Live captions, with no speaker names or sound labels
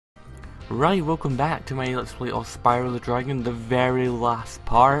Right, welcome back to my Let's Play of Spyro the Dragon, the very last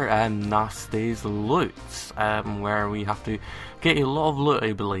part, Nasty's Loot, where we have to get a lot of loot,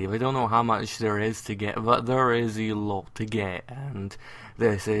 I believe. I don't know how much there is to get, but there is a lot to get, and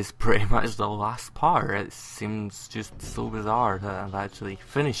this is pretty much the last part. It seems just so bizarre that I've actually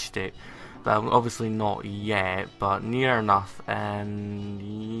finished it. But obviously not yet, but near enough, and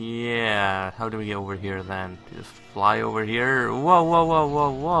yeah, how do we get over here then? Just fly over here? Whoa, whoa, whoa,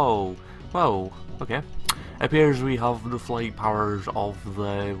 whoa, whoa! Whoa, okay. It appears we have the flight powers of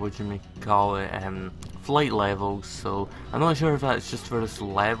the, flight levels, so I'm not sure if that's just for this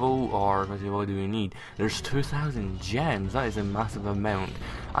level, or what do we need? There's 2,000 gems, that is a massive amount.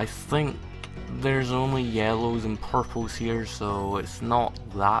 I think there's only yellows and purples here, so it's not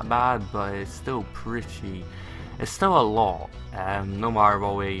that bad, but it's still it's still a lot, no matter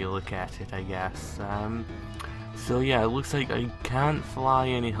what way you look at it, I guess. So yeah, it looks like I can't fly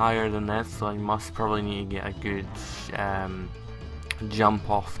any higher than this, so I must probably need to get a good jump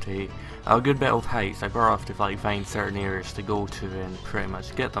off to a good bit of heights. I probably have to find certain areas to go to and pretty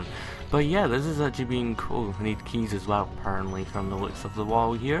much get them. But yeah, this is actually being cool. I need keys as well, apparently, from the looks of the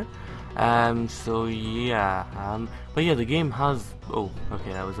wall here. So yeah, but yeah, the game has, oh,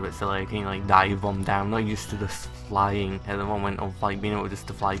 okay, that was a bit silly, I can't dive them down. I'm not used to this flying at the moment of being able just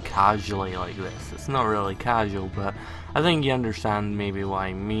to fly casually like this. It's not really casual, but I think you understand maybe what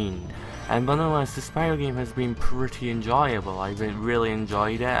I mean. But nonetheless, the Spyro game has been pretty enjoyable. I've really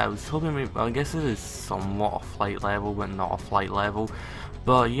enjoyed it. I was hoping, I guess it is somewhat a flight level, but not a flight level.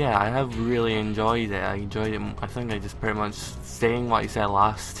 But yeah, I have really enjoyed it. I enjoyed it. I think I just pretty much saying what I said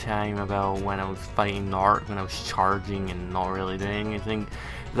last time about when I was fighting Narc, when I was charging and not really doing anything.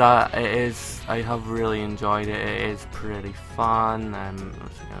 That it is, I have really enjoyed it. It is pretty fun. I'm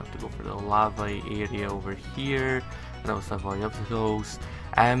just gonna have to go for the lava area over here. And also avoid obstacles.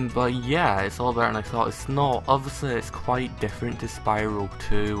 But yeah, it's all better than I thought. It's not, obviously it's quite different to Spyro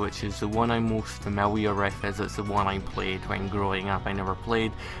 2, which is the one I'm most familiar with, as it's the one I played when growing up. I never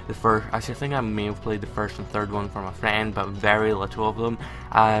played the first, actually I think I may have played the first and third one from a friend, but very little of them.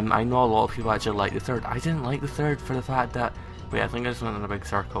 I know a lot of people actually like the third. I didn't like the third for the fact that, wait, I think I just went in a big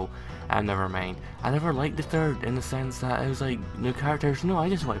circle, and never mind. I never liked the third in the sense that it was like, new characters, no, I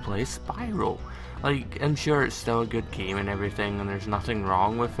just want to play Spyro. Like, I'm sure it's still a good game and everything, and there's nothing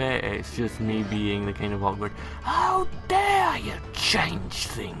wrong with it. It's just me being the kind of awkward, how dare you change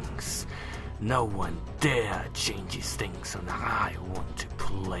things? No one dare changes things, and I want to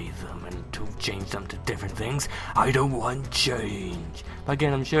play them and to change them to different things. I don't want change. But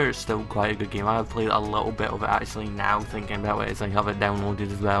again, I'm sure it's still quite a good game. I've played a little bit of it actually now, thinking about it, as I have it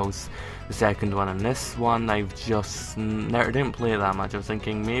downloaded as well as the second one. And this one, I've just never didn't play it that much. I was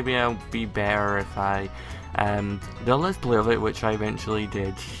thinking maybe I'll be better if I did a let's play of it, which I eventually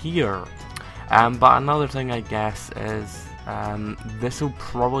did here. But another thing I guess is this will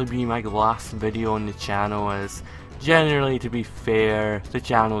probably be my last video on the channel, as generally, to be fair, the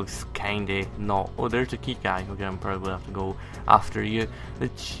is kinda not, oh, there's a key guy, okay, I'm probably have to go after you.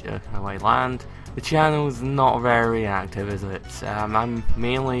 How I land. The channel's not very active, is it? I'm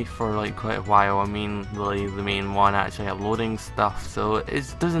mainly, for like quite a while, I mean the main one actually uploading stuff, so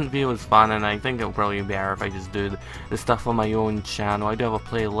it doesn't feel as fun, and I think it'll probably be better if I just do the stuff on my own channel. I do have a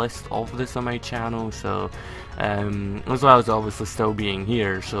playlist of this on my channel, so as well as obviously still being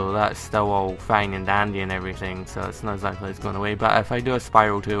here, so that's still all fine and dandy and everything, so it's not exactly it's going away. But if I do a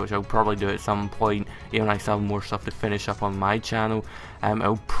Spyro 2, which I'll probably do at some point, even I still have more stuff to finish up on my channel,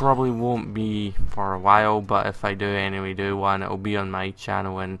 it probably won't be for a while, but if I do anyway do one, it'll be on my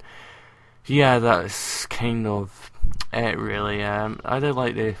channel. And yeah, that's kind of it really. I do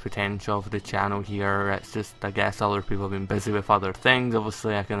like the potential of the channel here. It's just, I guess other people have been busy with other things.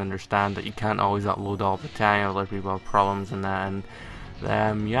 Obviously I can understand that you can't always upload all the time, other people have problems and that,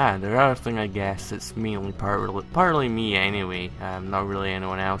 and yeah, the other thing, I guess it's mainly partly me anyway, not really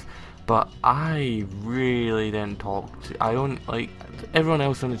anyone else. But I really didn't talk to, I don't, like, everyone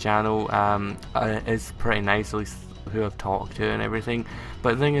else on the channel is pretty nice, at least who I've talked to and everything.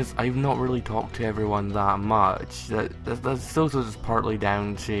 But the thing is, I've not really talked to everyone that much. That's also just partly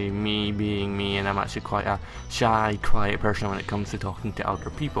down to me being me, and I'm actually quite a shy, quiet person when it comes to talking to other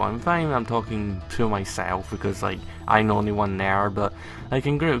people. I'm fine when I'm talking to myself, because like I'm the only one there, but like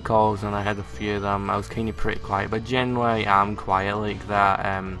in group calls, and I had a few of them, I was kind of pretty quiet, but generally I am quiet like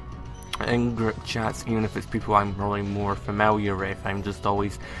that. In group chats, even if it's people I'm probably more familiar with, I'm just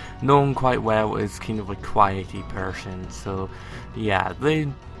always known quite well as kind of a quiety person. So yeah,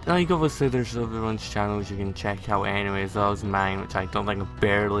 like obviously there's everyone's channels you can check out anyway, as well as mine, which I don't think I've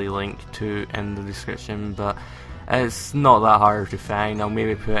barely linked to in the description. But It's not that hard to find. I'll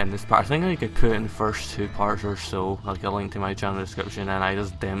maybe put it in this part. I think I could put it in the first 2 parts or so, like a link to my channel description, and I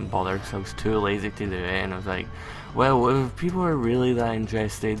just didn't bother because I was too lazy to do it, and I was like, well, if people are really that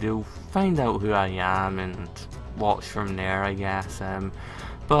interested, they'll find out who I am and watch from there, I guess.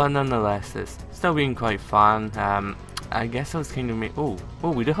 But nonetheless, it's still been quite fun. I guess I was kind of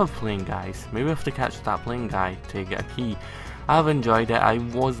we do have plane guys. Maybe we have to catch that plane guy to get a key. I've enjoyed it. I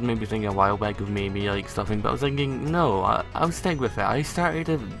was maybe thinking a while back of maybe like stuffing, but I was thinking no, I'll stick with it. I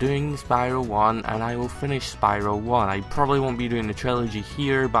started doing Spyro 1 and I will finish Spyro 1. I probably won't be doing the trilogy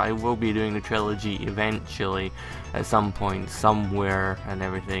here, but I will be doing the trilogy eventually at some point, somewhere and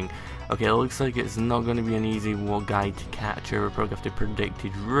everything. Okay, it looks like it's not going to be an easy guide to capture. We're probably going to have to predict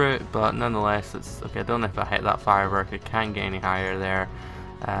his route, but nonetheless, it's okay. I don't know if I hit that firework. I can't get any higher there.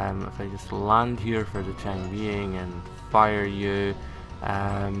 If I just land here for the time being and fire you,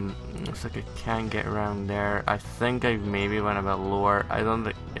 looks like I can get around there. I think I maybe went a bit lower. I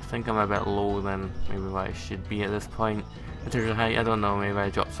think I'm a bit low than maybe what I should be at this point. In terms of height, I don't know. Maybe I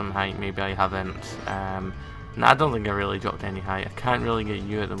dropped some height. Maybe I haven't. No, I don't think I really dropped any height. I can't really get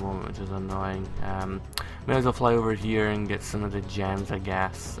you at the moment, which is annoying. May as well fly over here and get some of the gems, I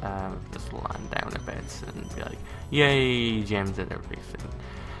guess. Just land down a bit and be like, yay, gems and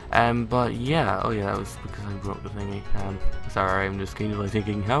everything. But yeah, oh yeah, that was because I broke the thingy. Sorry, I'm just kind of like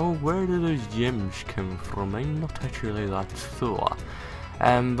thinking, where do those gems come from? I'm not actually that sure.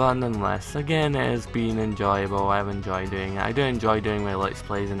 But nonetheless, again, it has been enjoyable. I've enjoyed doing it. I do enjoy doing my Let's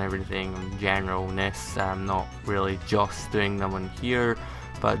Plays and everything in generalness. Not really just doing them on here,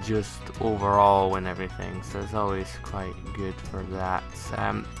 but just overall and everything. So it's always quite good for that.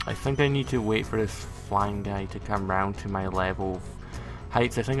 I think I need to wait for this flying guy to come round to my level of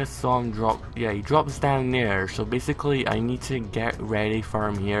heights. I think I saw him drop. Yeah, he drops down there. So basically, I need to get ready for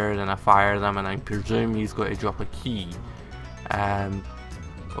him here. Then I fire them, and I presume he's going to drop a key.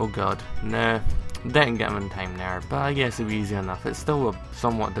 Oh god, no, didn't get him in time there, but I guess it'll be easy enough. It's still a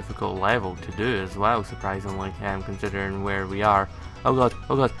somewhat difficult level to do as well, surprisingly, considering where we are. Oh god,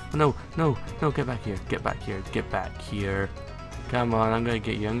 no, get back here, get back here. Come on, I'm gonna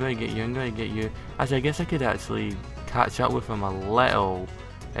get you, I'm gonna get you. Actually, I guess I could actually catch up with him a little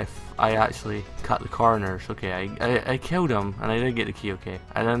if I actually cut the corners. Okay, I killed him and I did get the key. Okay,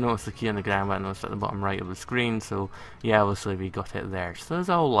 I didn't notice the key on the ground, but I noticed at the bottom right of the screen, so yeah, obviously we got it there, so it's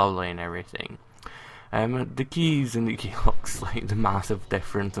all lovely and everything. The keys and the key looks like the massive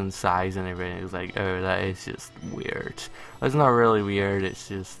difference in size and everything. It was like, oh, that is just weird. It's not really weird, it's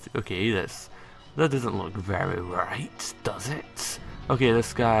just, okay, that doesn't look very right, does it? Okay,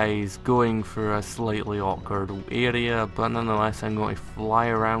 this guy's going for a slightly awkward area, but nonetheless I'm going to fly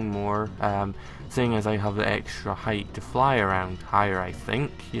around more, seeing as I have the extra height to fly around higher, I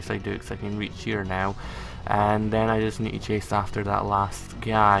think. Yes, I do, because I can reach here now. And then I just need to chase after that last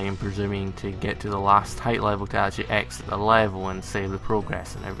guy, I'm presuming to get to the last height level to actually exit the level and save the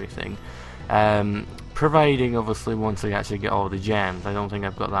progress and everything. Providing, obviously, once I actually get all the gems. I don't think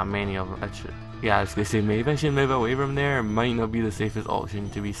I've got that many of them. Yeah, I was going to say, maybe I should move away from there. It might not be the safest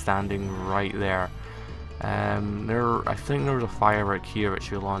option to be standing right there. I think there was a firework here which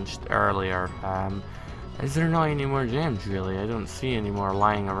we launched earlier. Is there not any more gems, really? I don't see any more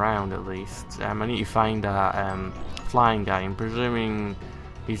lying around, at least. I need to find a flying guy. I'm presuming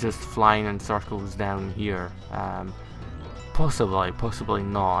he's just flying in circles down here. Possibly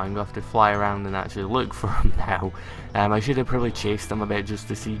not. I'm going to have to fly around and actually look for him now. I should have probably chased him a bit just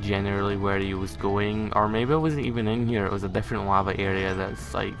to see generally where he was going. Or maybe it wasn't even in here, it was a different lava area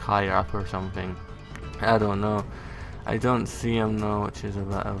that's like higher up or something. I don't know. I don't see him though, which is a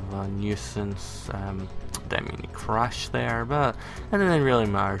bit of a nuisance. Didn't mean to crash there, but it didn't really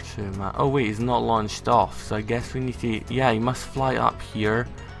matter too much. Oh wait, he's not launched off, so I guess we need to... Yeah, he must fly up here.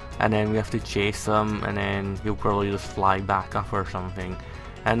 And then we have to chase him, and then he'll probably just fly back up or something.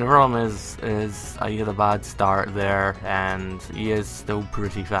 And the problem is I had a bad start there, and he is still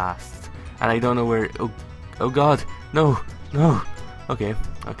pretty fast. And I don't know where... Oh god, no. Okay,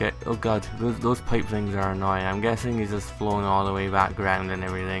 oh god, those pipe things are annoying. I'm guessing he's just flowing all the way back around and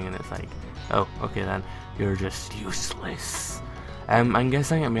everything, and it's like, oh, okay then, you're just useless. I'm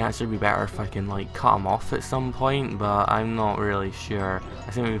guessing it may actually be better if I can like cut him off at some point, but I'm not really sure.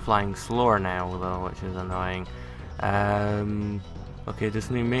 I seem to be flying slower now though, which is annoying. Okay, just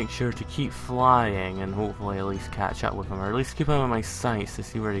need to make sure to keep flying and hopefully at least catch up with him, or at least keep him in my sights to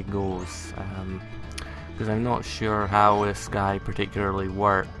see where he goes. Because I'm not sure how this guy particularly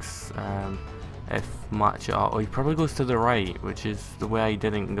works, if much at all. Oh, he probably goes to the right, which is the way I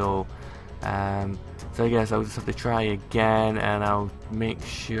didn't go. So I guess I'll just have to try again, and I'll make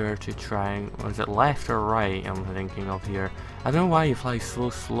sure to try and, was it left or right I'm thinking of here? I don't know why he flies so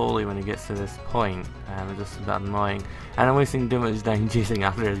slowly when he gets to this point, it's just a bit annoying. And I'm wasting too much time chasing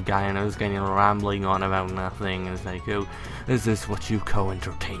after this guy, and I was kind of rambling on about nothing. It's like, oh, is this what you call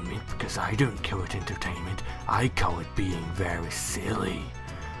entertainment? Because I don't call it entertainment, I call it being very silly.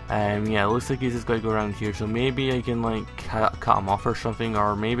 Yeah, it looks like he's just going to go around here, so maybe I can like cut him off or something,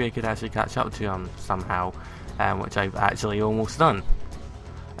 or maybe I could actually catch up to him somehow, which I've actually almost done.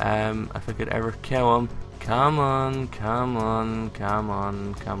 If I could ever kill him, come on, come on, come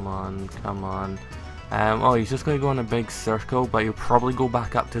on, come on, come on. Oh, he's just going to go in a big circle, but he'll probably go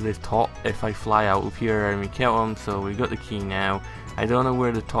back up to the top if I fly out of here and we kill him, so we got the key now. I don't know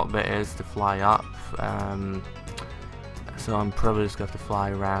where the top bit is to fly up, so I'm probably just going to have to fly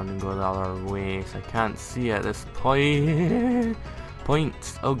around and go the other way, so I can't see at this point.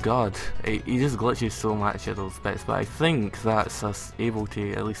 Oh god, he just glitches so much at those bits, but I think that's us able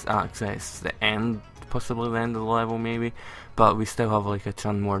to at least access the end, possibly the end of the level maybe, but we still have like a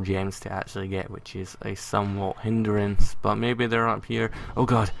ton more gems to actually get, which is a somewhat hindrance, but maybe they're up here. Oh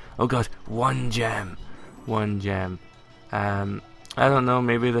god, one gem. I don't know,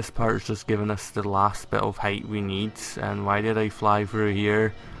 maybe this part's just giving us the last bit of height we need, and why did I fly through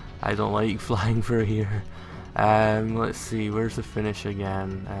here? I don't like flying through here. Let's see, where's the finish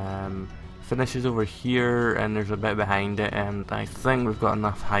again? Finish is over here, and there's a bit behind it, and I think we've got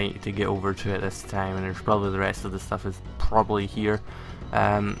enough height to get over to it this time, and there's probably the rest of the stuff is probably here.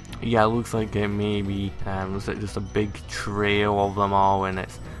 Yeah, it looks like it may be, looks like just a big trail of them all, and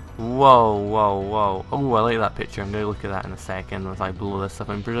it's whoa. Oh, I like that picture. I'm going to look at that in a second as I blow this up.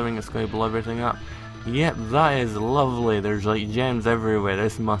 I'm presuming it's going to blow everything up. Yep, that is lovely. There's like gems everywhere.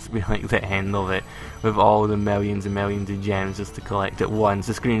 This must be like the end of it, with all the millions and millions of gems just to collect at once.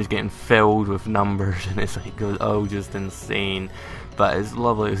 The screen is getting filled with numbers, and it's like goes, oh, just insane. But it's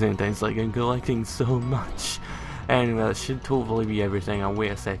lovely at the same time. It's like I'm collecting so much. Anyway, that should totally be everything. I'll wait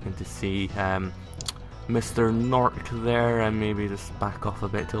a second to see Mr. Nork there, and maybe just back off a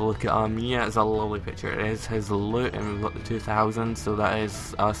bit to look at him. Yeah, it's a lovely picture. It is his loot, and we've got the 2000, so that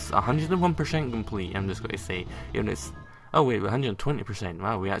is us 101% complete, I'm just going to say. Even it's, oh wait, 120%.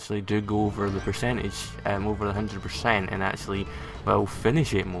 Wow, we actually do go over the percentage, over the 100%, and actually, well,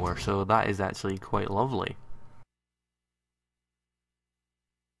 finish it more, so that is actually quite lovely.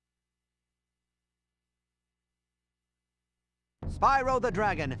 Spyro the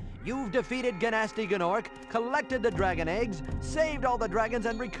Dragon, you've defeated Ganasty Gnorc, collected the dragon eggs, saved all the dragons,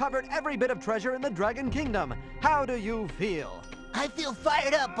 and recovered every bit of treasure in the Dragon Kingdom. How do you feel? I feel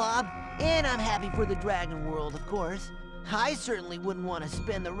fired up, Bob. And I'm happy for the dragon world, of course. I certainly wouldn't want to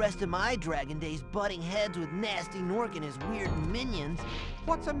spend the rest of my dragon days butting heads with Nasty Gnorc and his weird minions.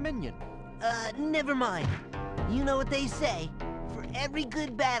 What's a minion? Never mind. You know what they say. For every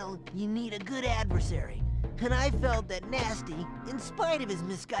good battle, you need a good adversary. And I felt that Nasty, in spite of his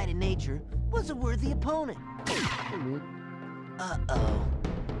misguided nature, was a worthy opponent. Uh-oh.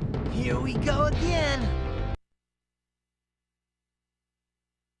 Here we go again!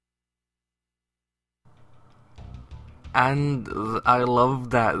 And I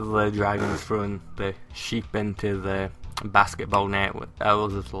love that the dragon's throwing the sheep into the basketball net. That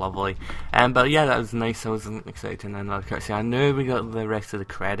was just lovely. But yeah, that was nice. I wasn't expecting another cutscene. I knew we got the rest of the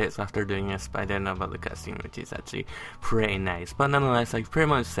credits after doing this, but I didn't know about the cutscene, which is actually pretty nice. But nonetheless, I've pretty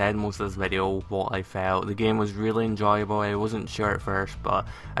much said most of this video what I felt. The game was really enjoyable. I wasn't sure at first, but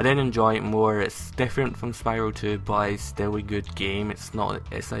I did enjoy it more. It's different from Spyro 2, but it's still a good game. It's not.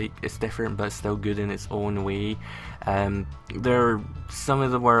 It's like it's different, but it's still good in its own way. There are some of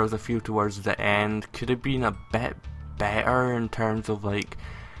the worlds, a few towards the end, could have been a bit better in terms of like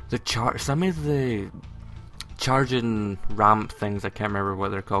some of the charging ramp things, I can't remember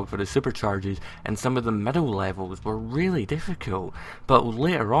what they're called, for the supercharges, and some of the middle levels were really difficult, but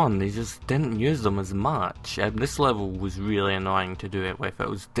later on they just didn't use them as much. This level was really annoying to do it with. It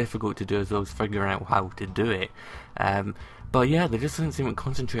was difficult to do as I was figuring out how to do it. But yeah, they just didn't seem to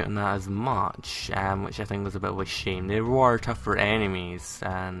concentrate on that as much, which I think was a bit of a shame. They were tougher enemies,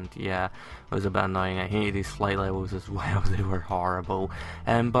 and yeah, it was a bit annoying. I hated these flight levels as well, they were horrible.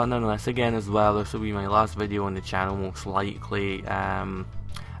 But nonetheless, again as well, this will be my last video on the channel most likely.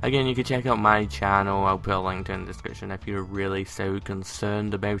 Again, you can check out my channel. I'll put a link to it in the description if you're really so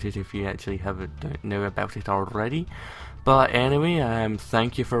concerned about it, if you actually know about it already. But anyway,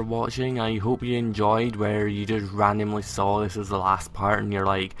 thank you for watching. I hope you enjoyed where you just randomly saw this as the last part and you're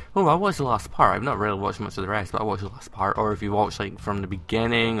like, oh, I watched the last part. I've not really watched much of the rest, but I watched the last part. Or if you watched like from the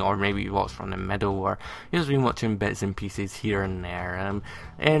beginning, or maybe you watched from the middle, or you've just been watching bits and pieces here and there.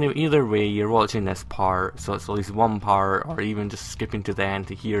 Anyway, either way, you're watching this part, so it's at least one part, or even just skipping to the end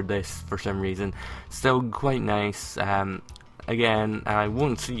to hear this for some reason. Still quite nice. Again, I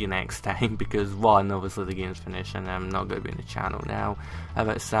won't see you next time because one, obviously the game's finished and I'm not going to be in the channel now. A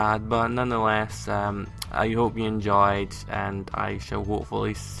bit sad, but nonetheless, I hope you enjoyed, and I shall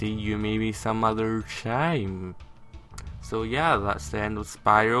hopefully see you maybe some other time. So yeah, that's the end of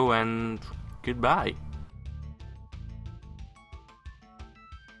Spyro, and goodbye.